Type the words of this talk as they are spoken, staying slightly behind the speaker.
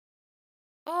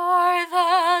o'er the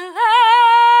land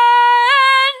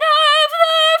of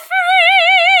the free.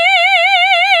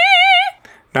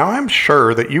 Now I'm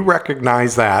sure that you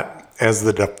recognize that as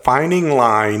the defining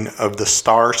line of the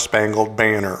Star-Spangled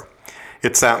Banner.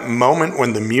 It's that moment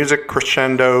when the music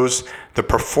crescendos, the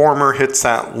performer hits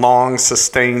that long,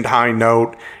 sustained high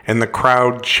note, and the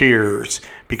crowd cheers,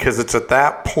 because it's at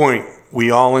that point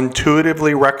we all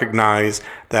intuitively recognize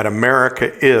that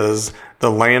America is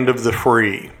the land of the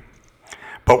free.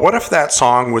 But what if that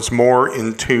song was more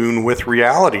in tune with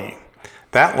reality?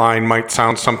 That line might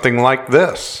sound something like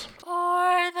this.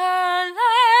 O'er the land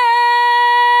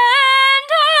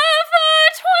of the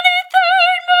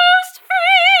 23rd most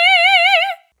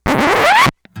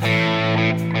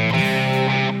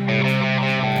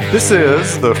free. This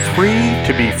is the Free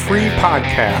to Be Free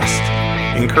podcast,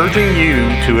 encouraging you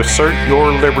to assert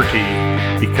your liberty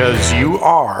because you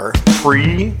are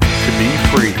free to be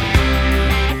free.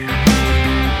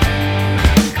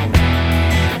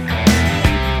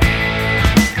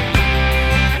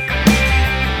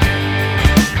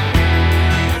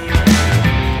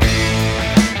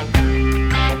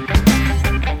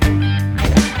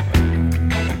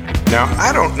 Now,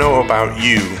 I don't know about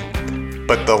you,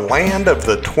 but the land of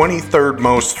the 23rd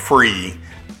most free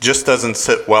just doesn't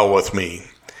sit well with me.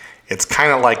 It's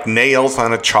kind of like nails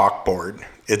on a chalkboard.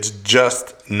 It's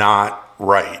just not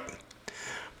right.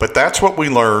 But that's what we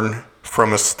learn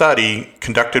from a study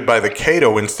conducted by the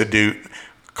Cato Institute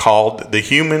called the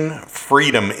Human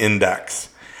Freedom Index.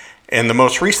 And the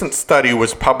most recent study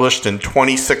was published in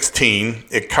 2016.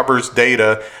 It covers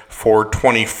data for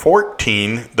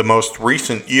 2014, the most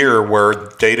recent year where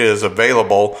data is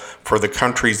available for the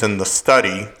countries in the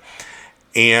study.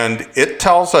 And it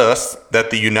tells us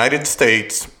that the United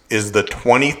States is the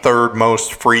 23rd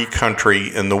most free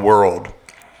country in the world.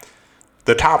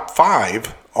 The top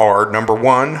 5 are number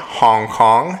 1, Hong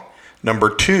Kong,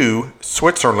 number 2,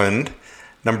 Switzerland,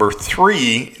 number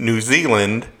 3, New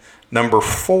Zealand, number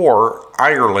 4,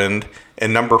 Ireland,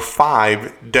 and number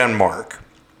 5, Denmark.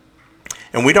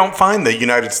 And we don't find the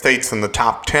United States in the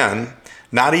top 10,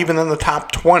 not even in the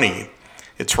top 20.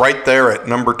 It's right there at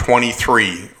number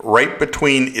 23, right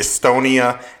between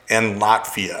Estonia and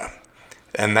Latvia.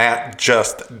 And that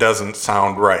just doesn't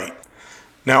sound right.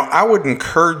 Now, I would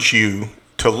encourage you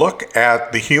to look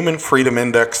at the Human Freedom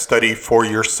Index study for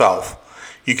yourself.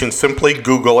 You can simply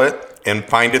Google it and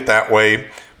find it that way,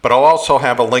 but I'll also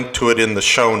have a link to it in the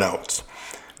show notes.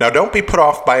 Now, don't be put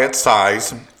off by its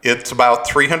size. It's about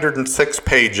 306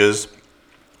 pages,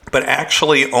 but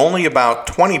actually only about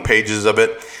 20 pages of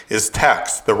it is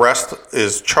text. The rest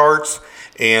is charts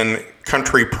and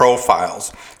country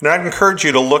profiles. And I'd encourage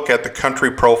you to look at the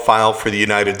country profile for the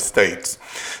United States.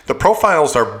 The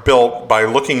profiles are built by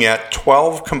looking at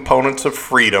 12 components of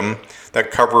freedom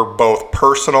that cover both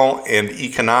personal and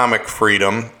economic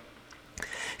freedom.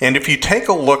 And if you take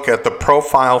a look at the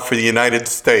profile for the United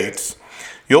States,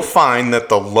 you'll find that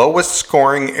the lowest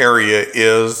scoring area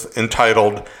is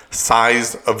entitled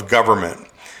Size of Government.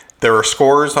 There are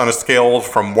scores on a scale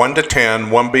from 1 to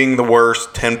 10, 1 being the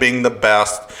worst, 10 being the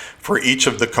best for each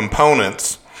of the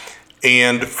components.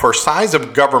 And for size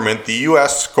of government, the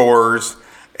U.S. scores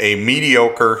a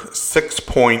mediocre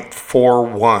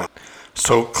 6.41.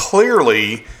 So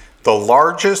clearly, the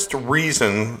largest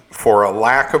reason for a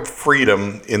lack of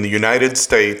freedom in the United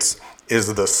States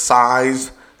is the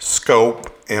size,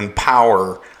 scope, and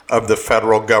power of the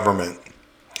federal government.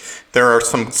 There are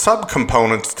some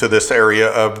subcomponents to this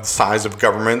area of the size of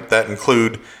government that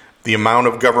include the amount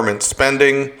of government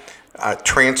spending,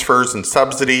 transfers and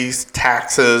subsidies,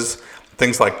 taxes,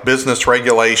 things like business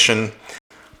regulation.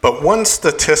 But one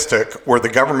statistic where the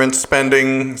government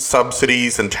spending,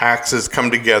 subsidies, and taxes come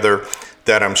together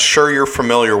that I'm sure you're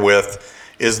familiar with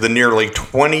is the nearly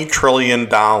 $20 trillion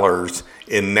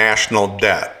in national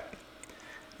debt.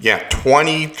 Yeah,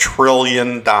 $20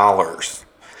 trillion.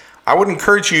 I would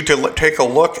encourage you to take a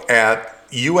look at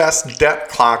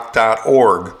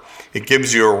usdebtclock.org. It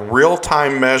gives you a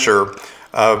real-time measure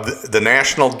of the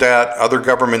national debt, other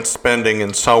government spending,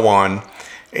 and so on.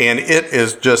 And it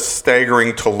is just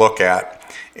staggering to look at.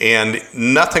 And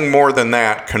nothing more than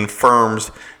that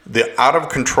confirms the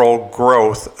out-of-control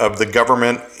growth of the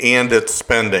government and its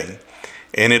spending.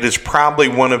 And it is probably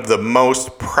one of the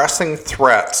most pressing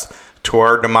threats to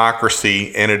our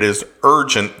democracy, and it is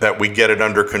urgent that we get it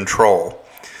under control.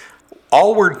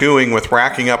 All we're doing with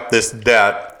racking up this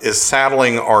debt is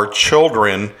saddling our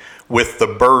children with the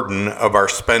burden of our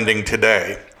spending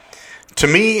today. To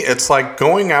me, it's like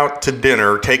going out to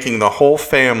dinner, taking the whole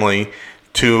family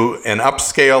to an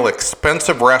upscale,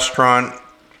 expensive restaurant,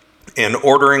 and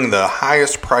ordering the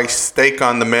highest priced steak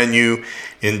on the menu,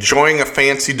 enjoying a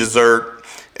fancy dessert,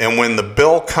 and when the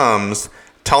bill comes,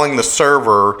 telling the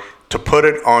server to put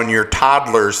it on your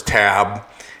toddler's tab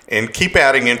and keep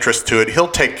adding interest to it. He'll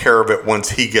take care of it once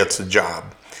he gets a job.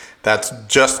 That's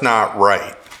just not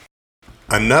right.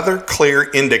 Another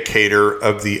clear indicator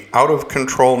of the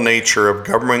out-of-control nature of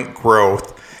government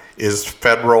growth is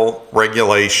federal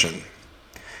regulation.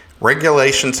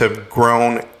 Regulations have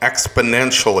grown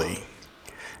exponentially.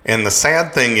 And the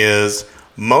sad thing is,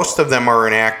 most of them are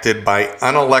enacted by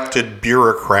unelected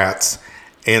bureaucrats,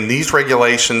 and these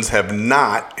regulations have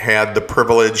not had the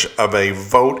privilege of a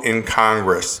vote in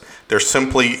Congress. They're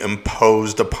simply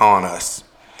imposed upon us.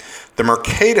 The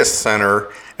Mercatus Center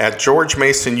at George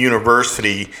Mason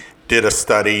University did a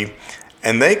study,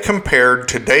 and they compared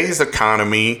today's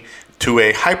economy to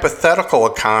a hypothetical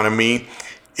economy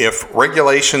if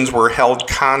regulations were held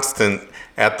constant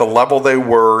at the level they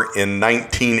were in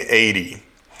 1980.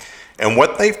 And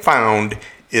what they found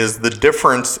is the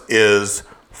difference is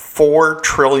 $4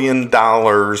 trillion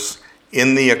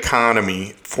in the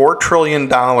economy. $4 trillion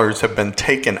have been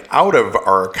taken out of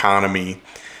our economy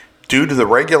due to the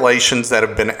regulations that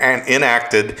have been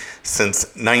enacted since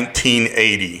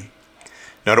 1980.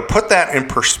 Now, to put that in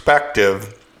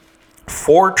perspective,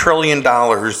 $4 trillion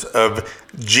of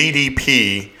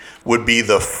GDP would be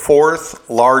the fourth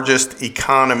largest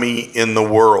economy in the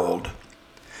world.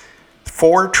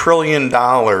 $4 trillion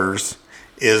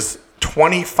is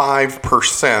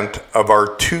 25% of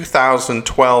our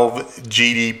 2012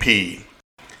 GDP.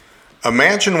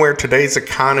 Imagine where today's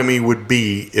economy would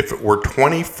be if it were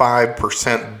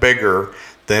 25% bigger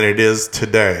than it is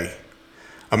today.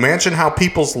 Imagine how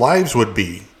people's lives would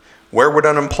be. Where would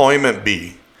unemployment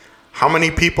be? How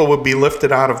many people would be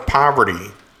lifted out of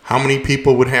poverty? How many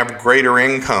people would have greater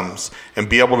incomes and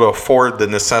be able to afford the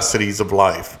necessities of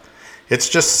life? It's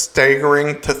just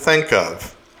staggering to think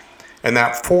of. And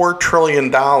that $4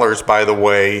 trillion, by the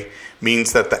way,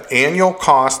 means that the annual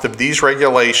cost of these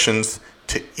regulations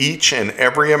to each and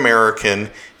every American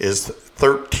is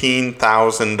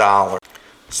 $13,000.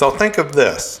 So think of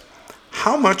this.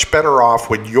 How much better off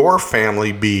would your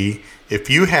family be if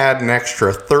you had an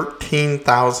extra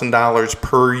 $13,000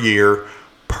 per year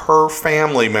per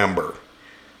family member?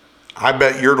 I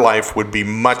bet your life would be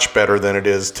much better than it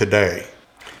is today.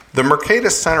 The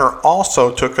Mercatus Center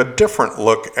also took a different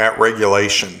look at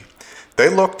regulation. They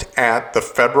looked at the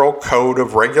Federal Code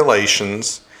of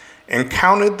Regulations and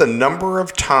counted the number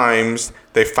of times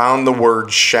they found the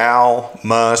words shall,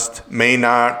 must, may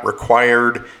not,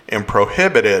 required, and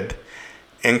prohibited,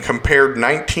 and compared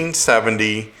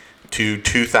 1970 to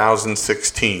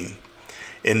 2016.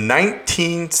 In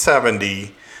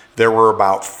 1970, there were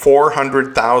about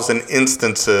 400,000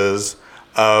 instances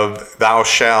of thou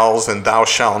shalls and thou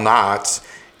shall nots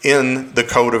in the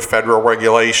Code of Federal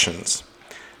Regulations.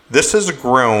 This has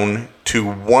grown to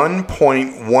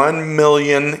 1.1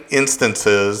 million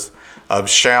instances of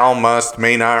shall, must,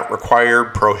 may not,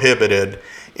 required, prohibited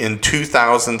in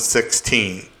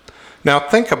 2016. Now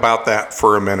think about that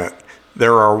for a minute.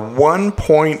 There are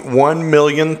 1.1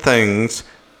 million things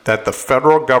that the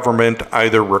federal government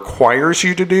either requires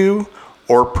you to do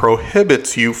or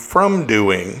prohibits you from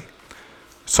doing.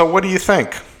 So what do you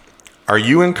think? Are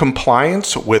you in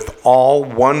compliance with all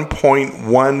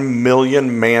 1.1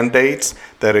 million mandates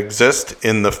that exist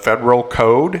in the federal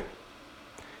code?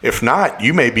 If not,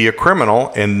 you may be a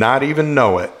criminal and not even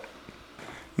know it.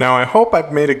 Now, I hope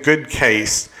I've made a good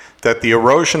case that the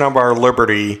erosion of our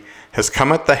liberty has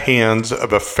come at the hands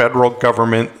of a federal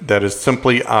government that is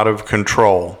simply out of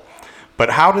control.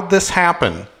 But how did this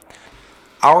happen?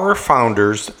 Our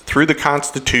founders, through the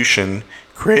Constitution,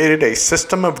 created a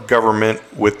system of government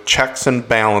with checks and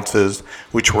balances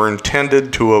which were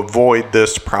intended to avoid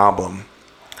this problem.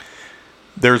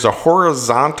 There's a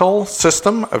horizontal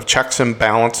system of checks and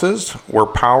balances where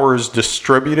power is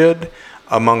distributed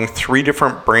among three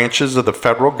different branches of the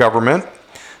federal government.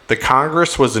 The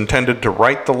Congress was intended to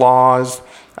write the laws,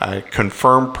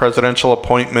 confirm presidential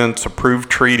appointments, approve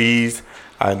treaties,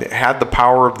 had the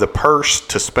power of the purse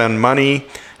to spend money,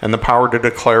 and the power to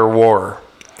declare war.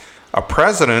 A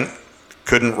president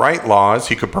couldn't write laws,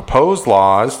 he could propose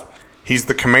laws. He's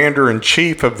the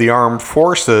commander-in-chief of the armed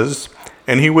forces,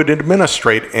 and he would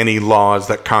administrate any laws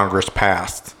that Congress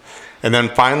passed. And then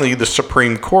finally, the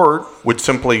Supreme Court would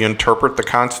simply interpret the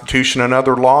Constitution and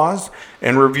other laws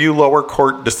and review lower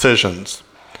court decisions.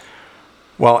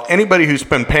 Well, anybody who's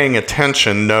been paying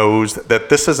attention knows that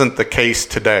this isn't the case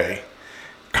today.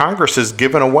 Congress has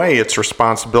given away its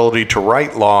responsibility to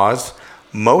write laws,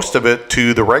 most of it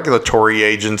to the regulatory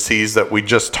agencies that we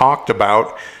just talked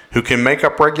about, who can make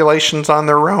up regulations on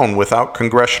their own without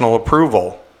congressional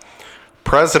approval.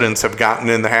 Presidents have gotten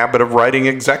in the habit of writing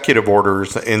executive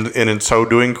orders and in so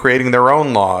doing creating their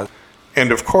own laws.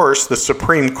 And of course, the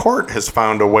Supreme Court has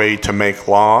found a way to make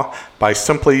law by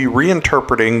simply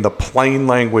reinterpreting the plain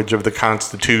language of the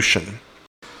Constitution.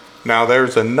 Now,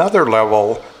 there's another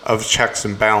level of checks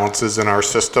and balances in our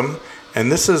system,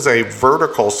 and this is a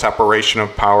vertical separation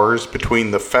of powers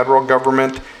between the federal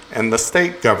government and the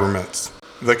state governments.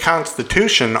 The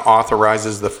Constitution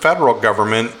authorizes the federal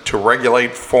government to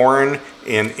regulate foreign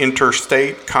and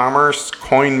interstate commerce,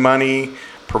 coin money,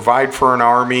 provide for an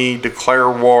army,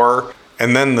 declare war,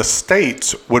 and then the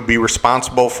states would be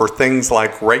responsible for things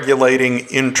like regulating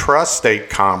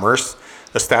intrastate commerce,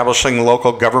 establishing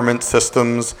local government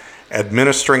systems,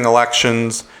 administering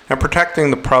elections, and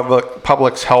protecting the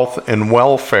public's health and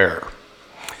welfare.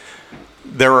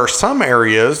 There are some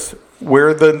areas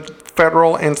where the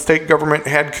federal and state government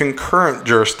had concurrent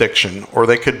jurisdiction, or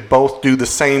they could both do the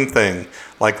same thing,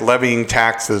 like levying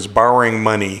taxes, borrowing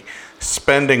money,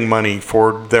 spending money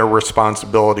for their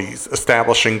responsibilities,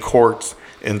 establishing courts,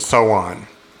 and so on.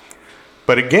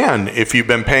 But again, if you've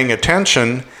been paying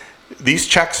attention, these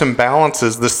checks and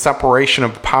balances, this separation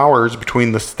of powers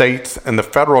between the states and the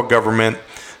federal government,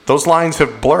 those lines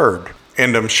have blurred.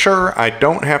 And I'm sure I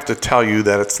don't have to tell you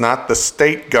that it's not the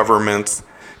state governments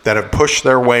that have pushed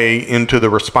their way into the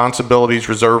responsibilities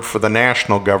reserved for the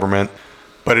national government,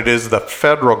 but it is the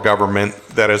federal government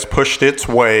that has pushed its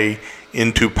way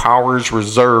into powers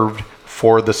reserved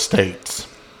for the states.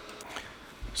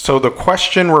 So the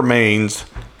question remains,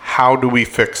 how do we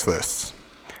fix this?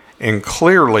 And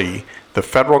clearly, the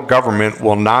federal government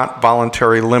will not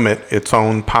voluntarily limit its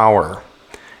own power.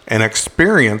 And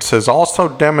experience has also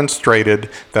demonstrated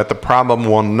that the problem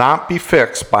will not be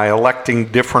fixed by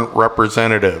electing different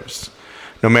representatives.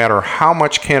 No matter how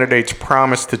much candidates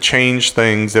promise to change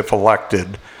things if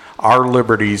elected, our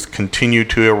liberties continue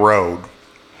to erode.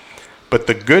 But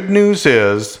the good news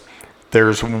is,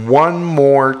 there's one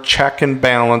more check and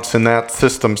balance in that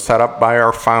system set up by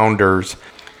our founders,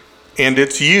 and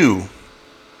it's you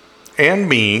and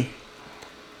me.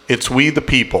 It's we the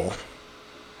people.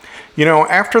 You know,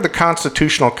 after the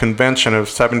Constitutional Convention of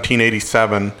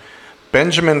 1787,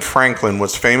 Benjamin Franklin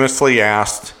was famously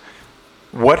asked,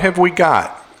 "What have we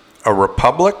got, a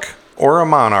republic or a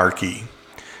monarchy?"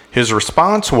 His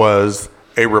response was,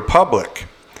 "A republic,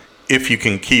 if you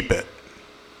can keep it."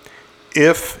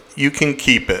 If you can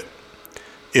keep it.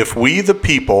 If we the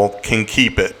people can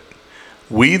keep it.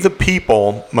 We the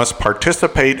people must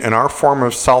participate in our form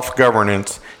of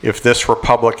self-governance if this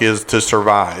republic is to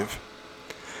survive.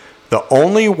 The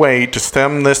only way to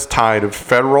stem this tide of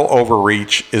federal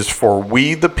overreach is for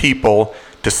we the people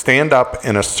to stand up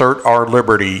and assert our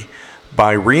liberty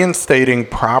by reinstating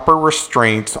proper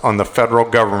restraints on the federal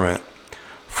government.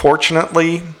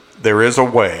 Fortunately, there is a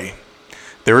way.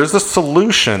 There is a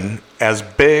solution as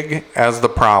big as the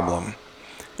problem.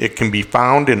 It can be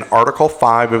found in Article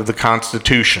 5 of the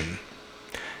Constitution.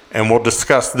 And we'll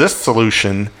discuss this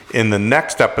solution in the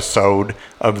next episode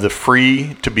of the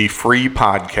Free to Be Free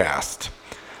podcast.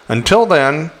 Until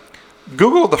then,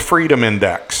 Google the Freedom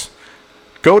Index.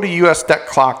 Go to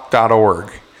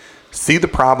usdebtclock.org. See the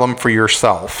problem for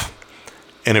yourself.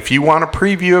 And if you want a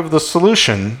preview of the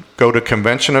solution, go to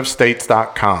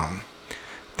conventionofstates.com.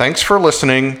 Thanks for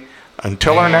listening.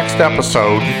 Until our next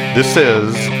episode, this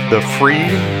is the Free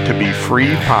to Be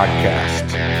Free podcast.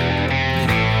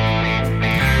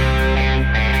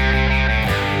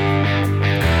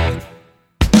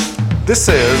 This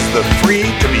is the Free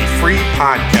to Be Free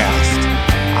podcast.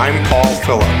 I'm Paul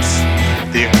Phillips.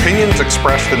 The opinions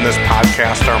expressed in this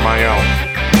podcast are my own.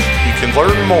 You can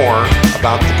learn more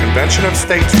about the Convention of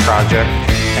States project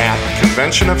at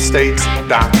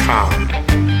conventionofstates.com.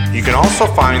 You can also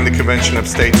find the Convention of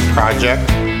States project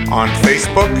on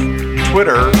Facebook,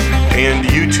 Twitter, and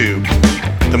YouTube.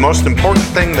 The most important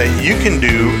thing that you can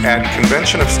do at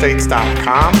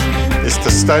conventionofstates.com is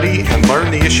to study and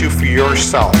learn the issue for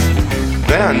yourself.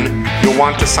 Then you'll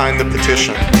want to sign the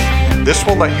petition. This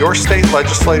will let your state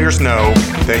legislators know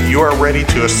that you are ready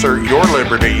to assert your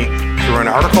liberty through an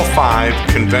Article 5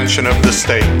 Convention of the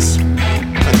States.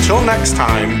 Until next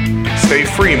time, stay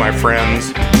free, my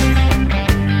friends.